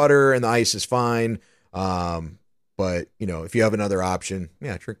 the water and the ice is fine. But if you have another option,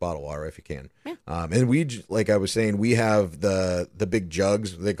 yeah, drink bottled water if you can. Yeah. And like I was saying, we have the big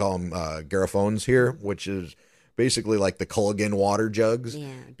jugs. They call them Garrafones here, which is basically like the Culligan water jugs. Yeah.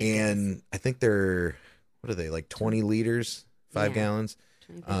 And I think they're, what are they, like 20 liters, 5 Yeah. gallons?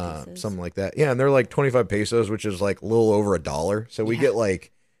 25 pesos. Something like that. Yeah, and they're like 25 pesos, which is like a little over $1. So we Yeah. get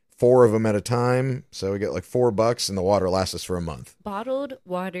like 4 of them at a time. So we get like $4, and the water lasts us for a month. Bottled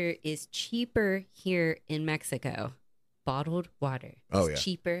water is cheaper here in Mexico. Bottled water Oh, is yeah.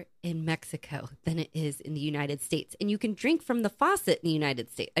 cheaper in Mexico than it is in the United States. And you can drink from the faucet in the United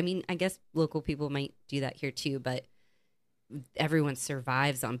States. I mean, I guess local people might do that here too, but everyone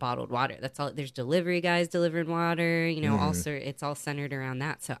survives on bottled water. That's all. There's delivery guys delivering water, also it's all centered around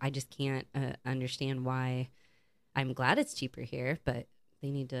that. So I just can't understand why. I'm glad it's cheaper here, but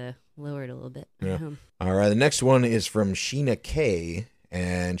they need to lower it a little bit. Yeah. All right. The next one is from Sheena K.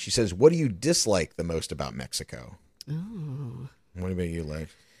 And she says, what do you dislike the most about Mexico? Oh, What about you,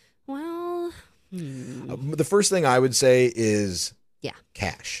 Lex? well, The first thing I would say is Yeah.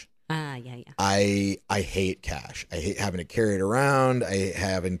 cash. yeah. I hate cash. I hate having to carry it around. I hate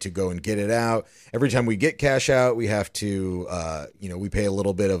having to go and get it out. Every time we get cash out, we have to, we pay a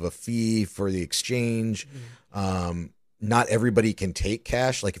little bit of a fee for the exchange. Not everybody can take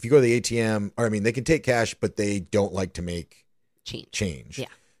cash. Like if you go to the ATM, they can take cash, but they don't like to make change. Yeah.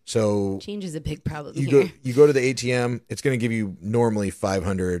 So Change is a big problem you here. go to the ATM, it's going to give you normally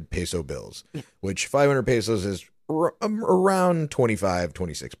 500 peso bills, which 500 pesos is around 25,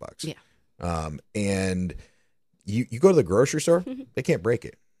 26 bucks. Yeah. And you go to the grocery store, they can't break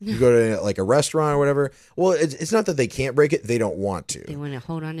it. You go to like a restaurant or whatever. Well, it's not that they can't break it. They don't want to. They want to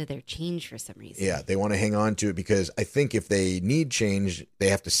hold on to their change for some reason. Yeah, they want to hang on to it because I think if they need change, they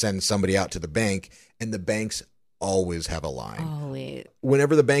have to send somebody out to the bank, and the banks always have a line. Always.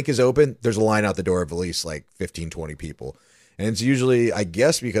 Whenever the bank is open, there's a line out the door of at least like 15, 20 people. And it's usually, I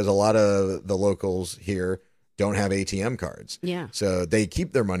guess, because a lot of the locals here don't have ATM cards. Yeah. So they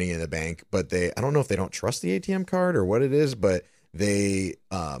keep their money in the bank, but I don't know if they don't trust the ATM card or what it is, but they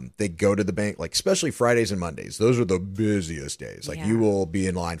go to the bank, like especially Fridays and Mondays. Those are the busiest days. Like you will be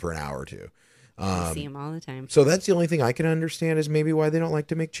in line for an hour or two. I see them all the time. So that's the only thing I can understand is maybe why they don't like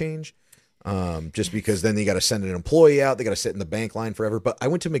to make change. Just because then they got to send an employee out. They got to sit in the bank line forever. But I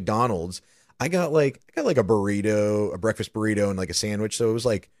went to McDonald's. I got like a burrito, a breakfast burrito, and like a sandwich. So it was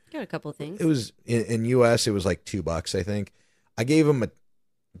like, Got a couple things. it was in US, it was like $2, I think. I gave them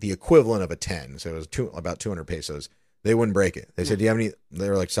the equivalent of a 10. So it was about 200 pesos. They wouldn't break it. They said, do you have any? They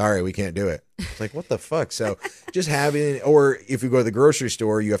were like, sorry, we can't do it. It's like, what the fuck? So just having, or if you go to the grocery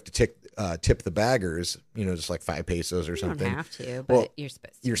store, you have to tip the baggers, just like 5 pesos or You something. don't have to, but Well, you're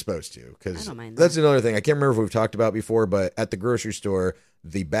supposed to. You're supposed to, I because don't mind that's that. another thing. I can't remember if we've talked about before, but at the grocery store,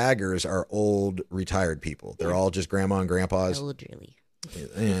 the baggers are old retired people. They're all just grandma and grandpas. Elderly.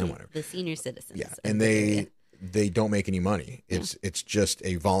 Whatever. The senior citizens. Yeah, of and the area. they don't make any money. It's just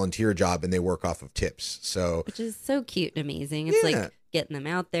a volunteer job, and they work off of tips. So Which is so cute and amazing. It's Yeah. like getting them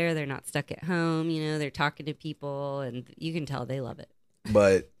out there. They're not stuck at home. They're talking to people, and you can tell they love it.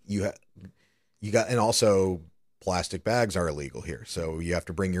 but you got, and also plastic bags are illegal here, so you have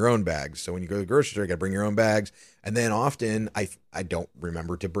to bring your own bags. So when you go to the grocery store, you got to bring your own bags. And then often I don't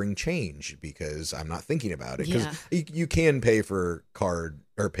remember to bring change because I'm not thinking about it, because you can pay for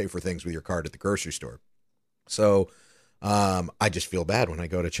things with your card at the grocery store. So I just feel bad when I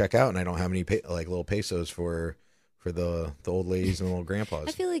go to check out and I don't have any little pesos for the old ladies and the little grandpas.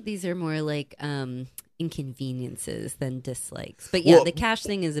 I feel like these are more like inconveniences than dislikes. But yeah, Well, the cash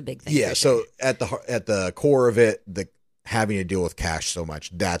thing is a big thing. Yeah, for so sure. at the core of it, the having to deal with cash so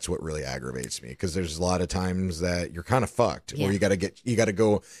much, that's what really aggravates me, because there's a lot of times that you're kind of fucked, Yeah. where you got to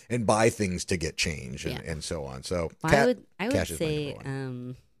go and buy things to get change and, Yeah. and so on. So Well, I would cash is my say number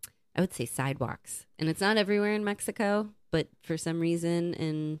one. I would say sidewalks, and it's not everywhere in Mexico, but for some reason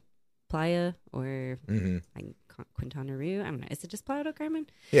in Playa or Mhm. I Quintana Roo. I don't know. Is it just Playa del Carmen?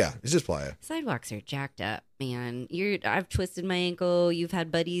 Yeah, it's just Playa. Sidewalks are jacked up, man. I've twisted my ankle. You've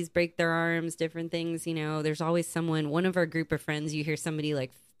had buddies break their arms, different things. You know, there's always someone, one of our group of friends, you hear somebody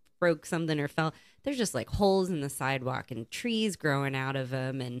like broke something or fell. There's just like holes in the sidewalk and trees growing out of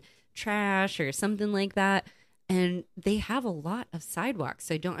them and trash or something like that. And they have a lot of sidewalks.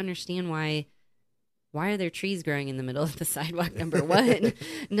 So I don't understand why are there trees growing in the middle of the sidewalk, number one.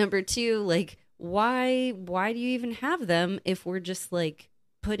 Number two, like, why do you even have them if we're just like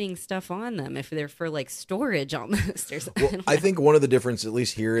putting stuff on them, if they're for like storage almost or something? Well, I think one of the difference, at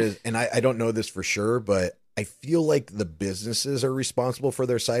least here, is, and I don't know this for sure, but I feel like the businesses are responsible for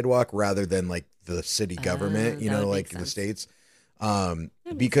their sidewalk rather than like the city government, you know, like the states.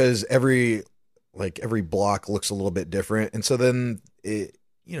 Because every block looks a little bit different. And so then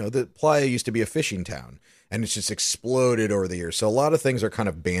the Playa used to be a fishing town and it's just exploded over the years. So a lot of things are kind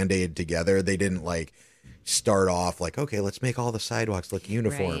of band-aid together. They didn't like start off like, okay, let's make all the sidewalks look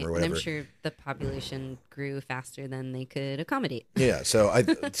uniform or whatever. And I'm sure the population grew faster than they could accommodate. Yeah. So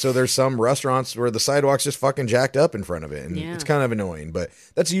there's some restaurants where the sidewalks just fucking jacked up in front of it. And it's kind of annoying, but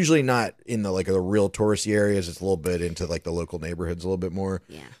that's usually not in the real touristy areas. It's a little bit into like the local neighborhoods a little bit more.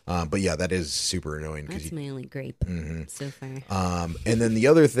 Yeah. But yeah, that is super annoying. That's my only gripe so far. And then the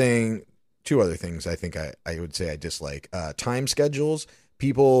other thing, two other things I think I would say I dislike, time schedules.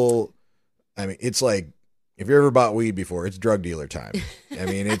 People, I mean, it's like, if you ever bought weed before, it's drug dealer time. I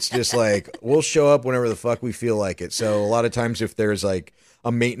mean, it's just like, we'll show up whenever the fuck we feel like it. So a lot of times if there's like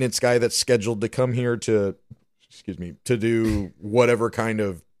a maintenance guy that's scheduled to come here to do whatever kind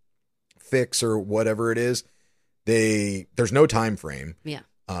of fix or whatever it is, there's no time frame. Yeah.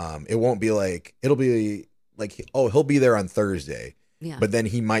 It won't be like, it'll be like, oh, he'll be there on Thursday. Yeah. But then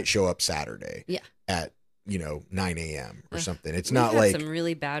he might show up Saturday. Yeah. At 9 a.m. or something. It's We've not had like some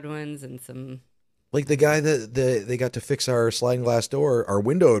really bad ones and some. Like the guy that they got to fix our sliding glass door, our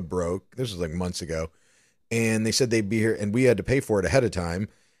window had broke. This was like months ago. And they said they'd be here and we had to pay for it ahead of time.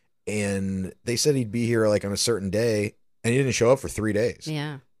 And they said he'd be here like on a certain day and he didn't show up for 3 days.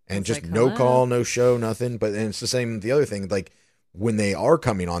 Yeah. And just like, no hello? call, no show, nothing. But and it's the same, the other thing, like when they are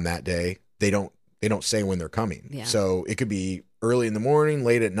coming on that day, they don't say when they're coming. Yeah. So it could be early in the morning,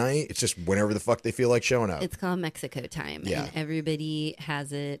 late at night. It's just whenever the fuck they feel like showing up. It's called Mexico time. Yeah. And everybody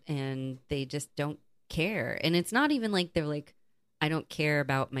has it and they just don't care. And it's not even like they're like, I don't care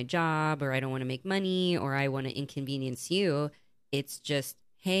about my job or I don't want to make money or I want to inconvenience you. It's just,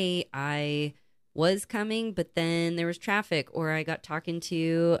 hey, I was coming, but then there was traffic or I got talking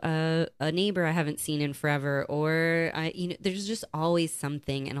to a neighbor I haven't seen in forever or there's just always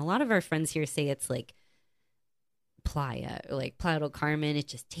something. And a lot of our friends here say it's like Playa, like Playa del Carmen. It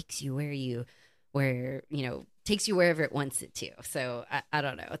just takes you takes you wherever it wants it to. So I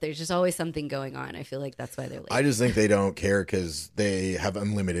don't know. There's just always something going on. I feel like that's why they're late. I just think they don't care because they have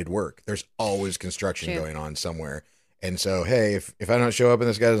unlimited work. There's always construction going on somewhere. And so, hey, if I don't show up and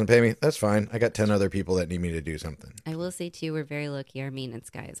this guy doesn't pay me, that's fine. I got 10 other people that need me to do something. I will say, too, we're very lucky. Our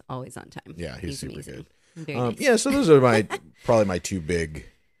maintenance guy is always on time. Yeah, he's super amazing. good. Very nice. Yeah, so those are probably my two big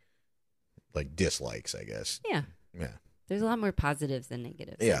dislikes, I guess. Yeah. Yeah. There's a lot more positives than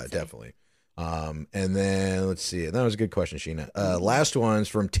negatives. Yeah, definitely. And then let's see. That was a good question, Sheena. Last one's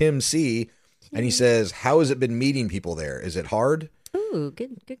from Tim C. And he says, how has it been meeting people there? Is it hard? Ooh,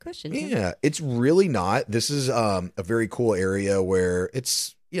 good question. Yeah, it's really not. This is a very cool area where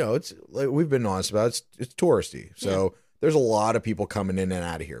it's like we've been honest about it, it's touristy. So there's a lot of people coming in and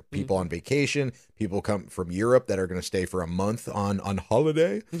out of here. People on vacation, people come from Europe that are going to stay for a month on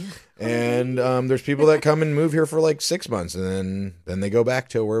holiday. And there's people that come and move here for like 6 months and then they go back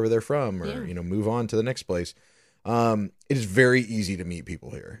to wherever they're from or move on to the next place. It is very easy to meet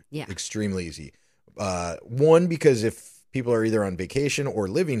people here. Yeah. Extremely easy. One, because if people are either on vacation or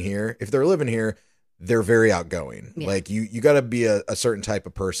living here, if they're living here, they're very outgoing. Yeah. Like you got to be a certain type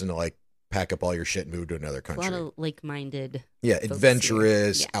of person to like pack up all your shit and move to another country. A lot of like-minded. Yeah,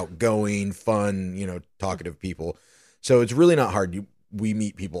 adventurous, outgoing, fun, talkative people. So it's really not hard. We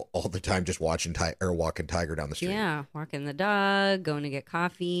meet people all the time just walking Tiger down the street. Yeah, walking the dog, going to get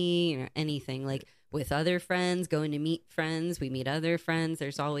coffee, anything like with other friends, going to meet friends. We meet other friends.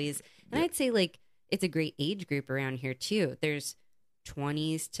 There's always, and I'd say like it's a great age group around here too. There's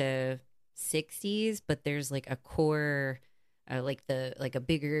 20s to 60s, but there's like a core, like a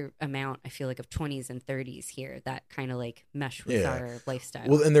bigger amount, I feel like, of 20s and 30s here that kind of like mesh with our lifestyle.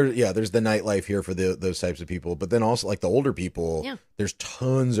 Well, and there's the nightlife here for those types of people, but then also like the older people, there's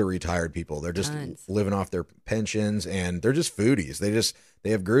tons of retired people. They're just living off their pensions and they're just foodies. They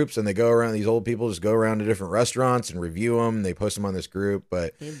have groups and they go around, these old people just go around to different restaurants and review them. They post them on this group,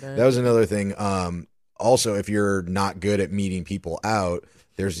 but that was another thing. also, if you're not good at meeting people out,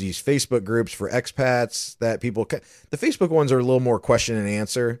 there's these Facebook groups for expats that people the Facebook ones are a little more question and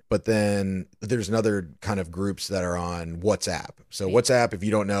answer, but then there's another kind of groups that are on WhatsApp. So WhatsApp, if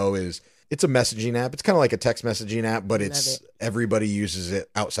you don't know, it's a messaging app. It's kind of like a text messaging app, but everybody uses it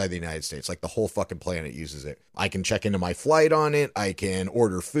outside the United States. Like the whole fucking planet uses it. I can check into my flight on it. I can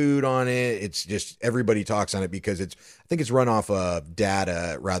order food on it. It's just everybody talks on it because I think it's run off of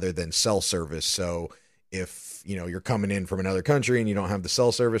data rather than cell service. So if you're coming in from another country and you don't have the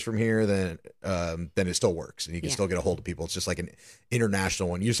cell service from here, then it still works and you can still get a hold of people. It's just like an international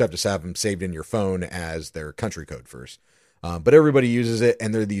one. You just have to have them saved in your phone as their country code first. But everybody uses it,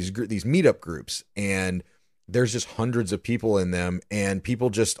 and there are these meetup groups, and there's just hundreds of people in them, and people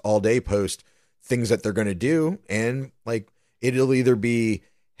just all day post things that they're going to do, and like it'll either be,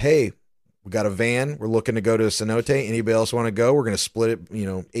 hey, we got a van, we're looking to go to a cenote. Anybody else want to go? We're going to split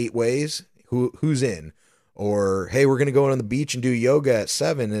it, 8 ways. Who's in? Or, hey, we're going to go on the beach and do yoga at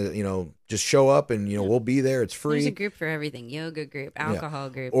 7, just show up and, we'll be there. It's free. There's a group for everything. Yoga group, alcohol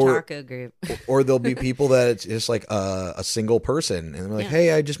group, taco group. Or there'll be people that it's just like a single person. And they're like,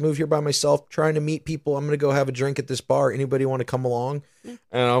 hey, I just moved here by myself trying to meet people. I'm going to go have a drink at this bar. Anybody want to come along? And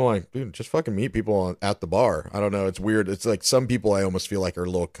I'm like, dude, just fucking meet people at the bar. I don't know. It's weird. It's like some people I almost feel like are a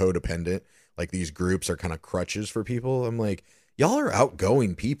little codependent. Like these groups are kind of crutches for people. I'm like, y'all are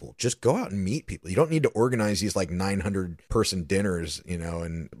outgoing people. Just go out and meet people. You don't need to organize these like 900 person dinners,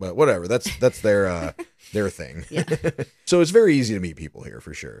 but whatever. That's their thing. Yeah. So it's very easy to meet people here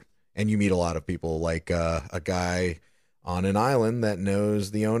for sure. And you meet a lot of people like a guy on an island that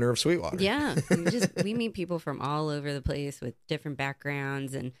knows the owner of Sweetwater. Yeah. We meet people from all over the place with different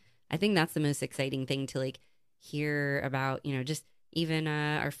backgrounds. And I think that's the most exciting thing to like hear about, just even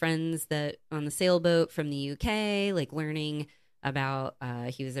our friends that on the sailboat from the UK, like learning about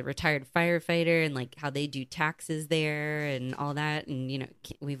he was a retired firefighter and like how they do taxes there and all that, and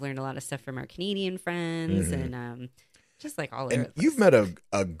we've learned a lot of stuff from our Canadian friends and just like all over. And you've met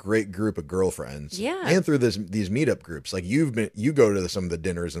a great group of girlfriends, and through these meetup groups, like you go to some of the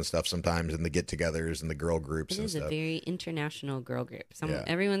dinners and stuff sometimes, and the get-togethers and the girl groups. It is a very international girl group.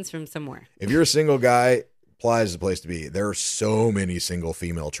 Everyone's from somewhere. If you're a single guy, Playa is the place to be. There are so many single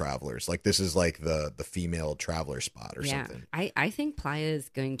female travelers. Like this is like the female traveler spot or something. I think Playa is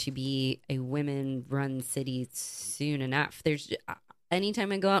going to be a women-run city soon enough. There's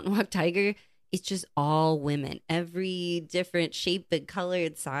anytime I go out and walk Tiger, it's just all women. Every different shape and color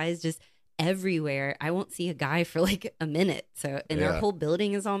and size, just everywhere. I won't see a guy for like a minute. So, and our whole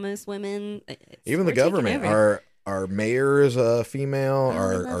building is almost women. Even the government, our mayor is a female.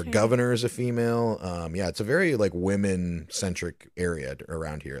 Our governor is a female. It's a very like women centric area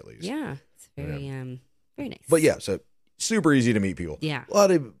around here, at least. Yeah, it's very very nice. But so super easy to meet people. Yeah, a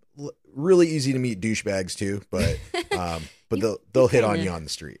lot of really easy to meet douchebags too. But they'll hit on you on the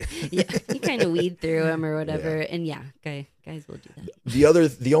street. Yeah, you kind of weed through them or whatever, and guys will do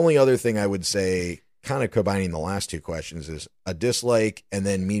that. The only other thing I would say, kind of combining the last two questions, is a dislike and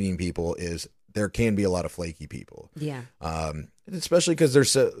then meeting people is. There can be a lot of flaky people. Yeah. Especially because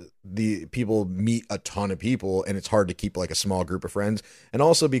the people meet a ton of people and it's hard to keep like a small group of friends. And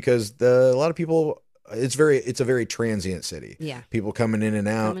also because a lot of people, it's a very transient city. Yeah. People coming in and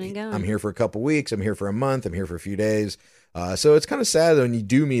out. Coming and going. I'm here for a couple weeks. I'm here for a month. I'm here for a few days. So it's kind of sad when you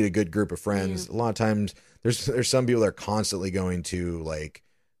do meet a good group of friends. Yeah. A lot of times there's some people that are constantly going to like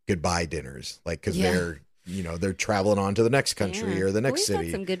goodbye dinners, like because they're traveling on to the next country or the next city. We've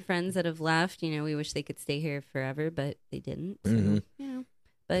had some good friends that have left. We wish they could stay here forever, but they didn't. So,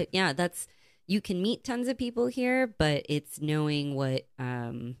 But you can meet tons of people here, but it's knowing what,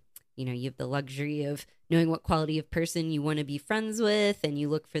 you have the luxury of knowing what quality of person you want to be friends with, and you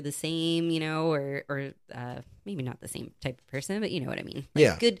look for the same, or maybe not the same type of person, but you know what I mean.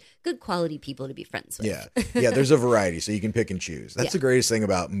 Like good quality people to be friends with. Yeah. There's a variety, so you can pick and choose. That's the greatest thing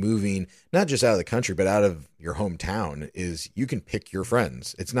about moving, not just out of the country, but out of your hometown, is you can pick your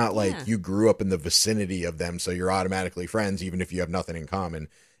friends. It's not like you grew up in the vicinity of them, so you're automatically friends, even if you have nothing in common.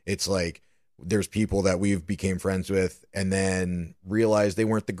 It's like, there's people that we've became friends with and then realized they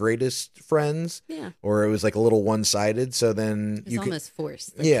weren't the greatest friends, or it was like a little one-sided. So then it's almost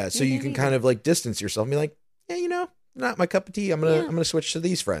forced. Like, so you can kind of like distance yourself and be like, not my cup of tea. I'm gonna switch to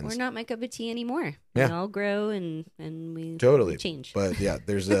these friends. We're not my cup of tea anymore. Yeah. We all grow and we totally change. But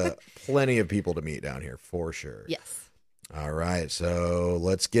there's plenty of people to meet down here for sure. Yes. All right, so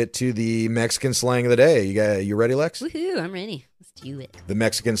let's get to the Mexican slang of the day. You ready, Lex? Woohoo, I'm ready. Let's do it. The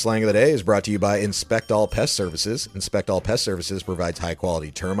Mexican slang of the day is brought to you by Inspect All Pest Services. Inspect All Pest Services provides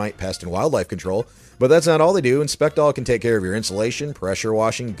high-quality termite, pest, and wildlife control. But that's not all they do. Inspect All can take care of your insulation, pressure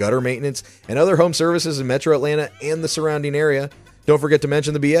washing, gutter maintenance, and other home services in Metro Atlanta and the surrounding area. Don't forget to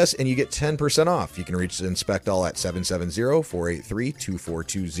mention the BS, and you get 10% off. You can reach Inspect All at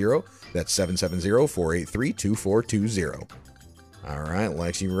 770-483-2420. That's 770-483-2420. All right,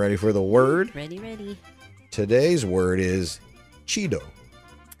 Lex, you ready for the word? Ready. Today's word is Cheeto.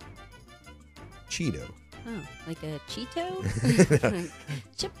 Cheeto. Oh, like a Cheeto?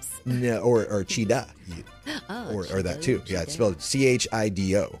 Chips? No, or Cheetah. Oh, or that too. Yeah, it's Cheeto. spelled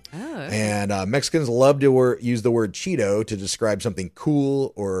Chido. Oh, okay. And Mexicans love to use the word Cheeto to describe something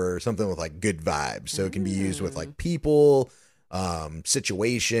cool or something with like good vibes. So it can be used with like people,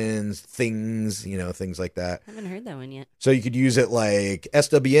 situations, things, things like that. I haven't heard that one yet. So you could use it like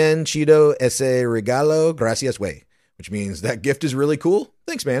Está bien, Chido, ese regalo, gracias, güey, which means that gift is really cool.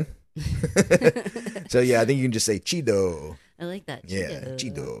 Thanks, man. So yeah, I think you can just say Chido. I like that. Cheeto. Yeah,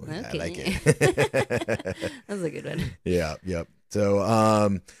 Cheeto. Okay. I like it. That was a good one. Yeah, yep. So,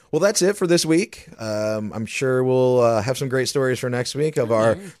 well, that's it for this week. I'm sure we'll have some great stories for next week of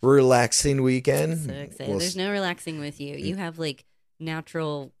our relaxing weekend. So excited. There's no relaxing with you. You have like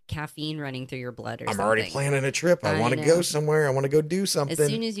natural caffeine running through your blood or something. I'm already planning a trip. I want to go somewhere. I want to go do something. As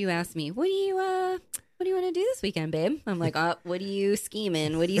soon as you ask me, what do you want to do this weekend, babe? I'm like, what are you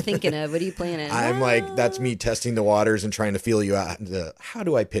scheming? What are you thinking of? What are you planning? I'm like, that's me testing the waters and trying to feel you out. How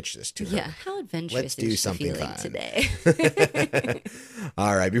do I pitch this to her? Yeah, how adventurous Let's do is she something feeling fun today?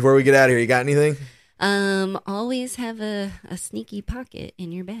 All right, before we get out of here, you got anything? Always have a sneaky pocket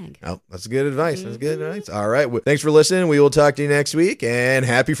in your bag. Oh, that's good advice. That's good advice. All right. Well, thanks for listening. We will talk to you next week. And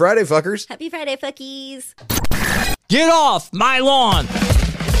happy Friday, fuckers. Happy Friday, fuckies. Get off my lawn!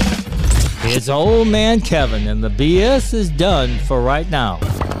 It's old man Kevin, and the BS is done for right now.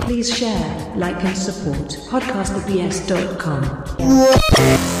 Please share, like, and support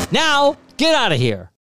podcastthebs.com. Now, get out of here.